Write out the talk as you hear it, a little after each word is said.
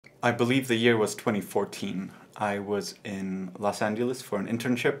I believe the year was 2014. I was in Los Angeles for an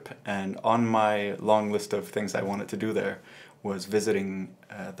internship, and on my long list of things I wanted to do there was visiting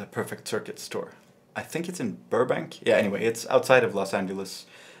the Perfect Circuit store. I think it's in Burbank. Yeah, anyway, it's outside of Los Angeles.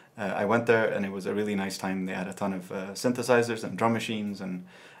 I went there and it was a really nice time. They had a ton of synthesizers and drum machines, and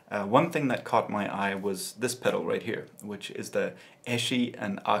one thing that caught my eye was this pedal right here, which is the Ezhi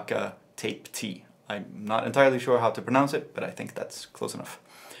Aka Tape T. I'm not entirely sure how to pronounce it, but I think that's close enough.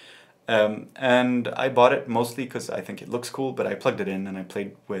 And I bought it mostly because I think it looks cool, but I plugged it in and I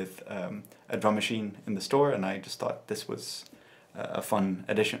played with a drum machine in the store, and I just thought this was a fun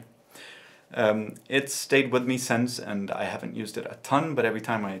addition. It's stayed with me since, and I haven't used it a ton, but every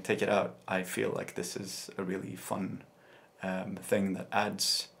time I take it out I feel like this is a really fun thing that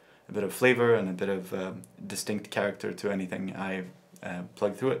adds a bit of flavor and a bit of distinct character to anything I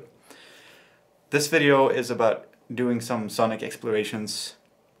plug through it. This video is about doing some sonic explorations.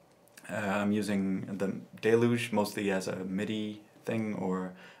 I'm using the Deluge mostly as a Midi thing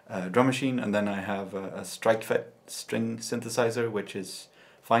or a drum machine, and then I have a Streichfett string synthesizer, which is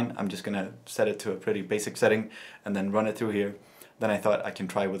fine. I'm just gonna set it to a pretty basic setting and then run it through here. Then I thought I can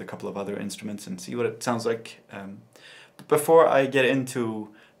try with a couple of other instruments and see what it sounds like. But before I get into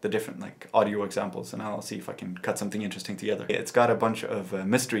the different audio examples, and I'll see if I can cut something interesting together. It's got a bunch of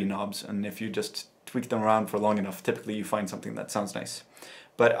mystery knobs, and if you just tweak them around for long enough, typically you find something that sounds nice.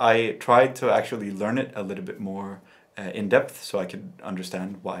 But I tried to actually learn it a little bit more in depth so I could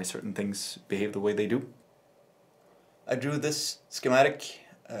understand why certain things behave the way they do. I drew this schematic,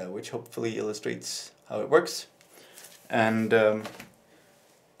 which hopefully illustrates how it works, and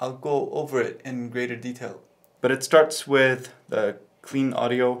I'll go over it in greater detail. But it starts with the clean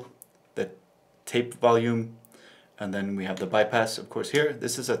audio, the tape volume, and then we have the bypass, of course, here.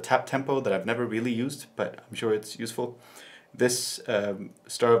 This is a tap tempo that I've never really used, but I'm sure it's useful. This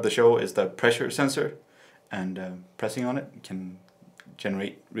star of the show is the pressure sensor, and pressing on it can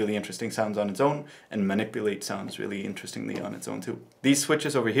generate really interesting sounds on its own and manipulate sounds really interestingly on its own too. These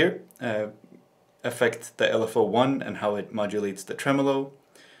switches over here affect the LFO1 and how it modulates the tremolo.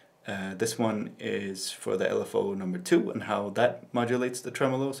 This one is for the LFO number 2 and how that modulates the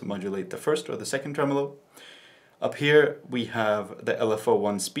tremolo, so modulate the first or the second tremolo. Up here we have the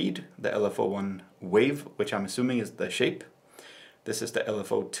LFO1 speed, the LFO1 wave, which I'm assuming is the shape. This is the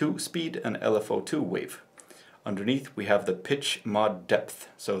LFO2 speed and LFO2 wave. Underneath we have the pitch mod depth,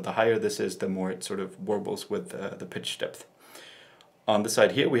 so the higher this is, the more it sort of warbles with the pitch depth. On the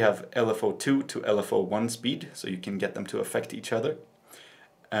side here we have LFO2 to LFO1 speed, so you can get them to affect each other.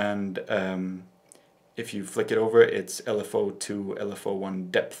 And if you flick it over, it's LFO to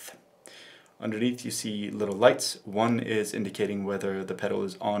LFO1 depth. Underneath you see little lights. One is indicating whether the pedal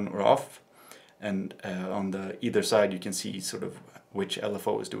is on or off, and on the either side you can see sort of which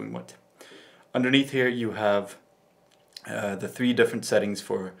LFO is doing what. Underneath here you have the 3 different settings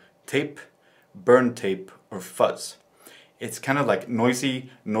for tape, burn tape, or fuzz. It's kind of like noisy,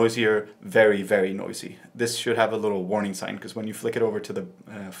 noisier, very, very noisy. This should have a little warning sign, because when you flick it over to the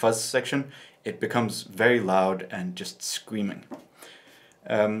fuzz section, it becomes very loud and just screaming.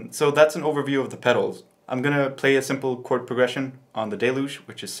 So that's an overview of the pedals. I'm going to play a simple chord progression on the Deluge,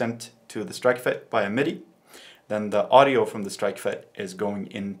 which is sent to the Streichfett by a Midi. Then the audio from the Streichfett is going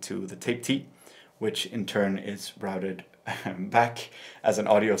into the Tape T, which in turn is routed back as an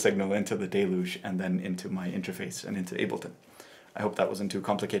audio signal into the Deluge and then into my interface and into Ableton. I hope that wasn't too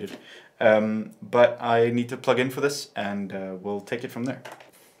complicated. But I need to plug in for this, and we'll take it from there.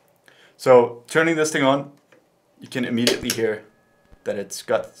 So turning this thing on, you can immediately hear that it's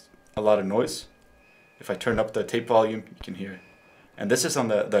got a lot of noise. If I turn up the tape volume, you can hear. And this is on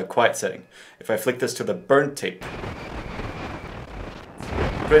the quiet setting. If I flick this to the burnt tape,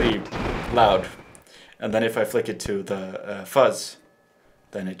 pretty loud. And then if I flick it to the fuzz,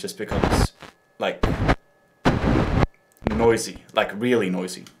 then it just becomes like noisy, like really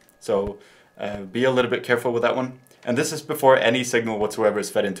noisy. So be a little bit careful with that one. And this is before any signal whatsoever is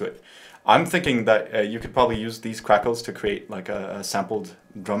fed into it. I'm thinking that you could probably use these crackles to create like a sampled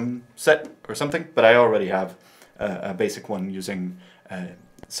drum set or something, but I already have a basic one using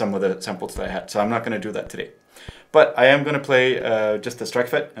some of the samples that I had, so I'm not going to do that today. But I am going to play just the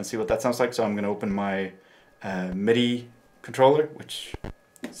Streichfett and see what that sounds like, so I'm going to open my Midi controller, which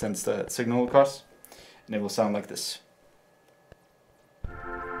sends the signal across, and it will sound like this.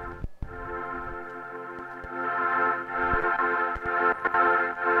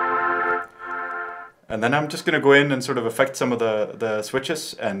 And then I'm just going to go in and sort of affect some of the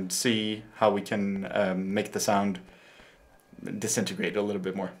switches and see how we can make the sound disintegrate a little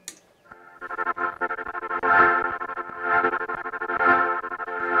bit more.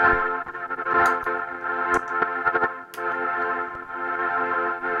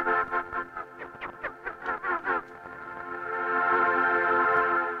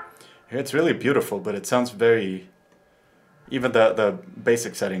 It's really beautiful, but it sounds very... Even the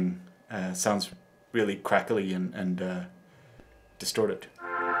basic setting sounds really crackly and distorted.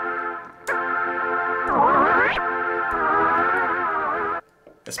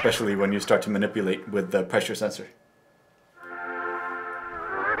 Especially when you start to manipulate with the pressure sensor.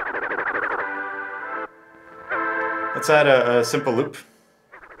 Let's add a simple loop.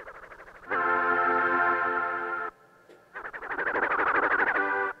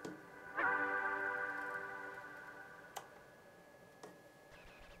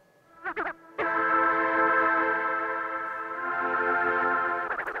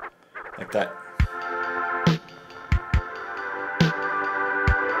 Like that.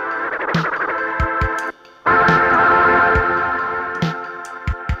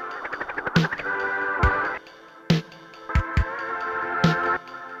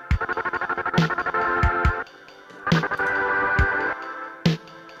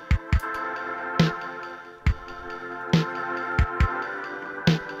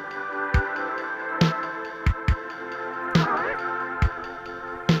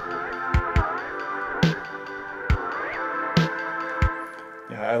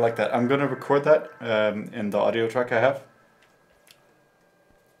 I like that. I'm going to record that in the audio track I have.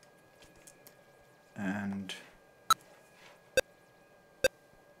 And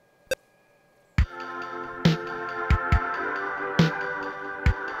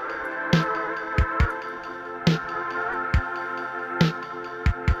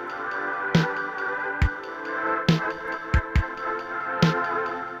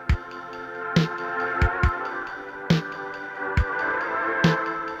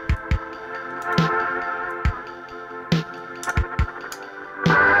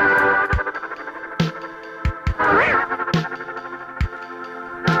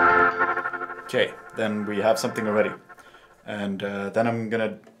okay, then we have something already. And then I'm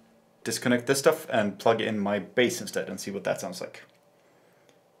gonna disconnect this stuff and plug in my bass instead and see what that sounds like.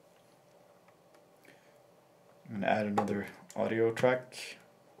 I'm gonna add another audio track,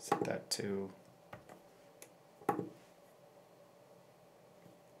 set that to...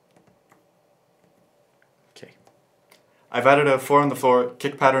 Okay. I've added a 4 on the floor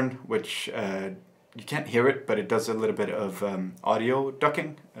kick pattern, which you can't hear it, but it does a little bit of audio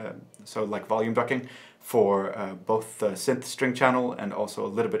ducking, so like volume ducking, for both the synth string channel and also a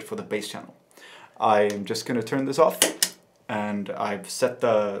little bit for the bass channel. I am just going to turn this off, and I've set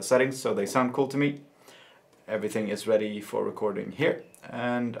the settings so they sound cool to me. Everything is ready for recording here,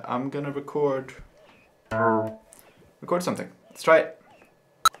 and I'm going to record something. Let's try it.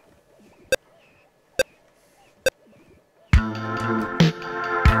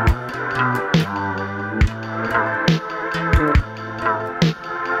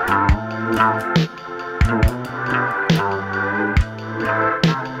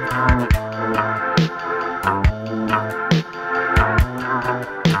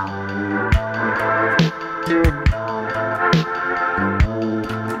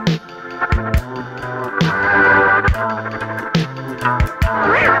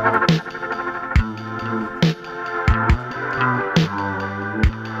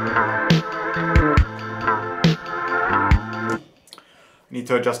 Need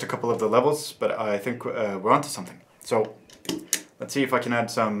to adjust a couple of the levels, but I think we're onto something. So let's see if I can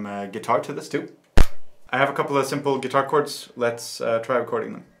add some guitar to this too. I have a couple of simple guitar chords. Let's try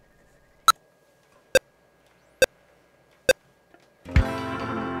recording them.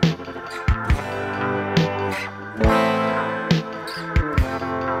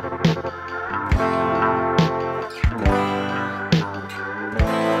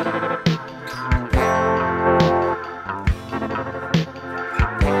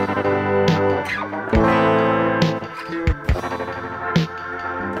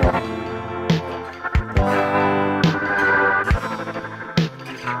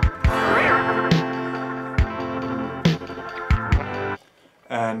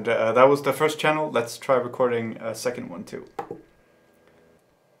 And that was the first channel. Let's try recording a second one too.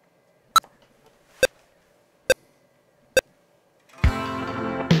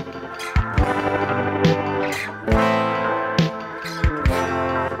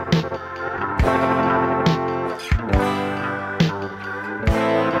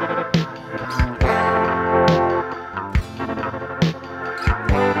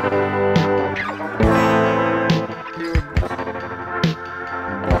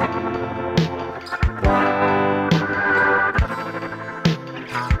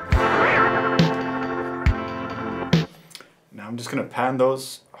 I'm just going to pan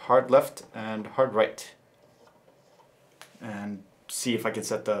those hard left and hard right and see if I can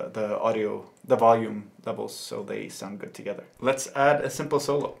set the volume levels so they sound good together. Let's add a simple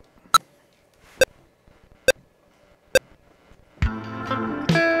solo.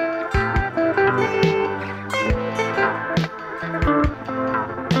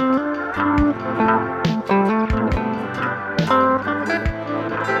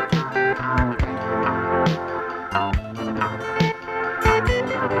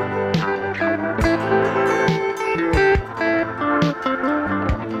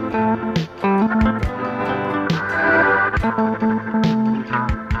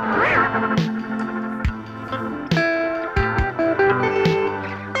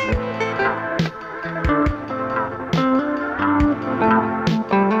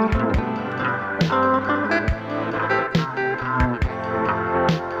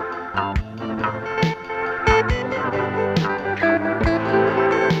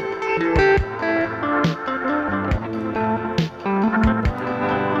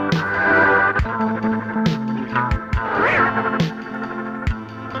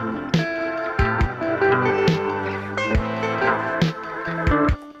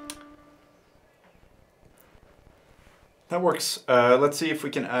 That works. Let's see if we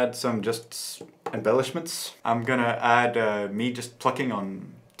can add some just embellishments. I'm gonna add me just plucking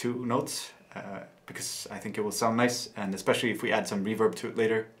on 2 notes because I think it will sound nice, and especially if we add some reverb to it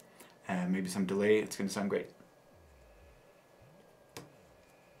later and maybe some delay, it's gonna sound great.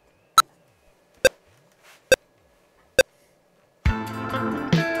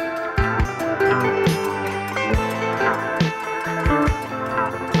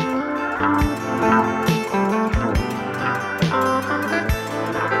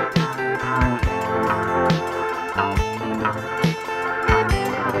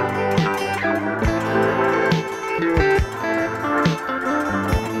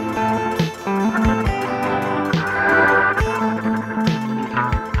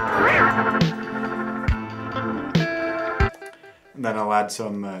 And then I'll add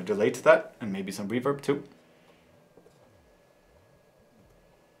some delay to that and maybe some reverb too.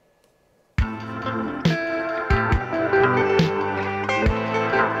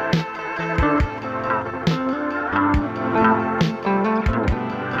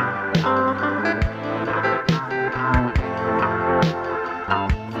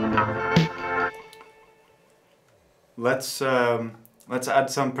 Let's add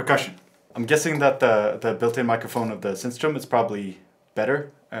some percussion. I'm guessing that the built-in microphone of the Synthstrom is probably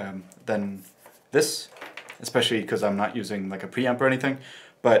better than this, especially because I'm not using like a preamp or anything.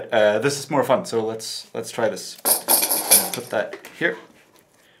 But this is more fun, so let's try this. Put that here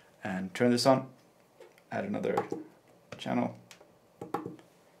and turn this on. Add another channel.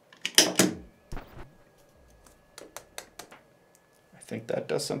 I think that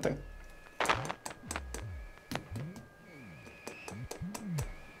does something.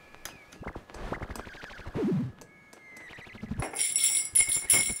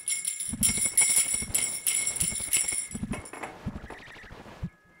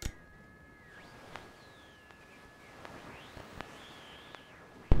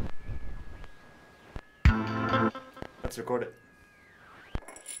 Let's record it.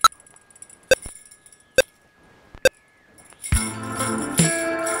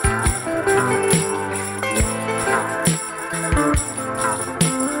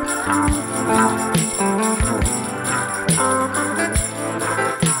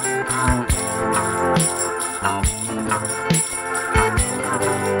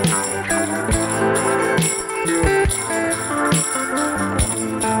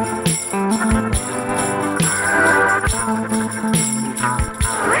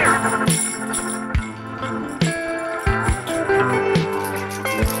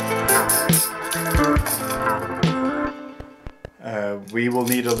 We will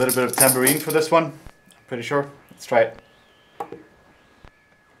need a little bit of tambourine for this one, I'm pretty sure. Let's try it.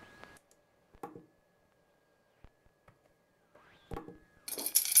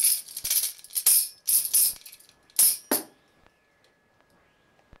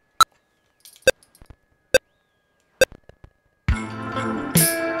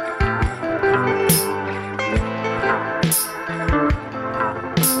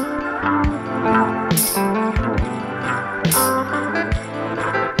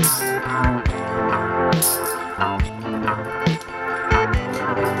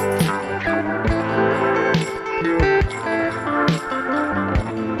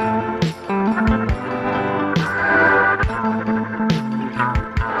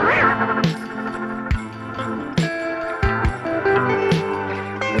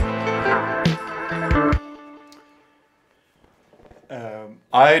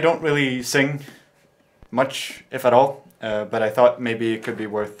 I don't really sing much, if at all, but I thought maybe it could be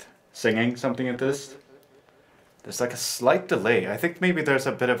worth singing something into this. There's like a slight delay. I think maybe there's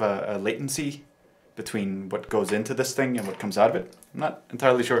a bit of a latency between what goes into this thing and what comes out of it. I'm not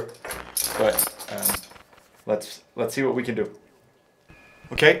entirely sure, but let's see what we can do.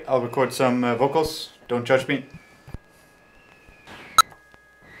 Okay, I'll record some vocals. Don't judge me.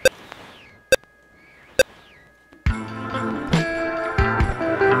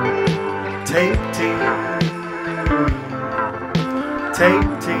 Take tea,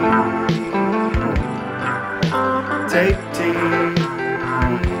 take tea, take tea.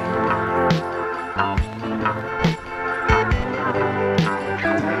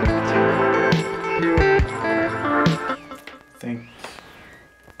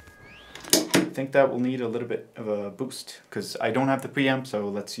 I think that will need a little bit of a boost because I don't have the preamp, so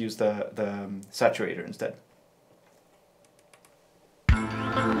let's use the saturator instead.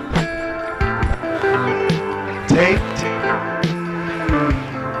 Take tea,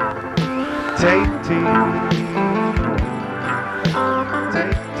 take tea,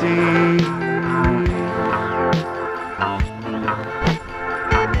 take tea.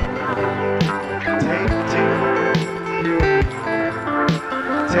 Take tea.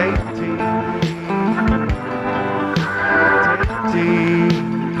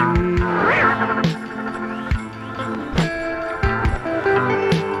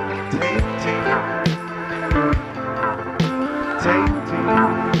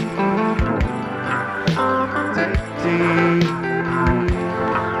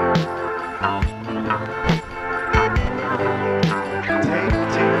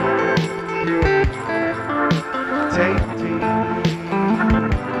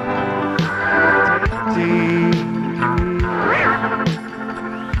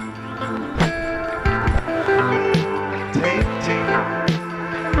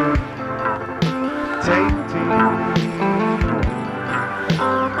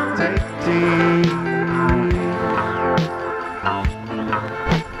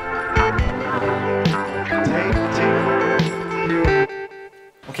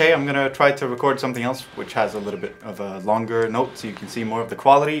 Okay, I'm gonna try to record something else which has a little bit of a longer note so you can see more of the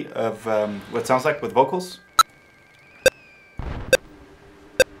quality of what it sounds like with vocals.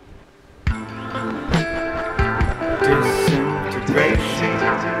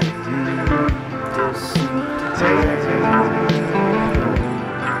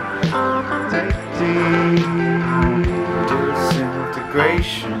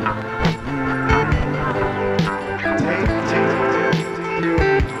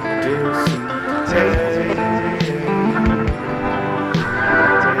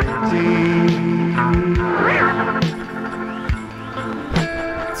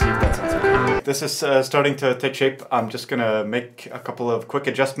 This is starting to take shape. I'm just gonna make a couple of quick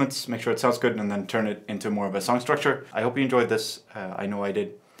adjustments, make sure it sounds good, and then turn it into more of a song structure. I hope you enjoyed this. I know I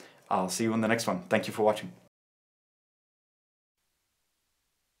did. I'll see you in the next one. Thank you for watching.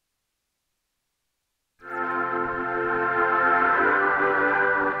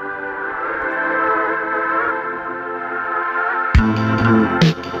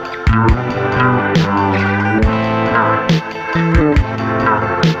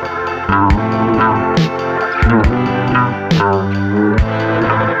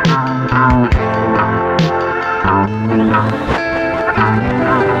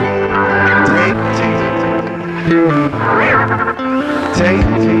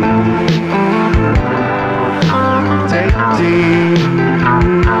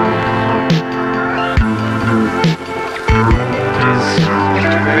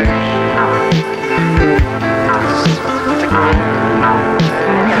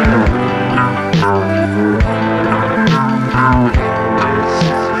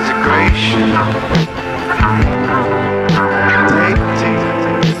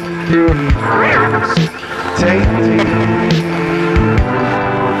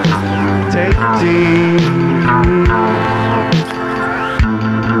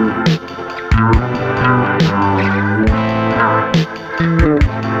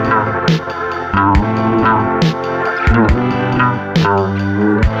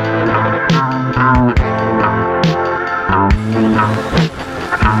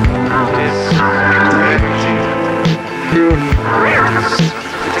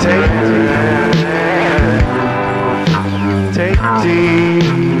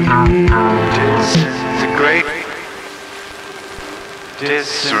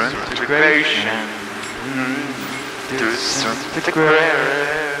 Disintegration.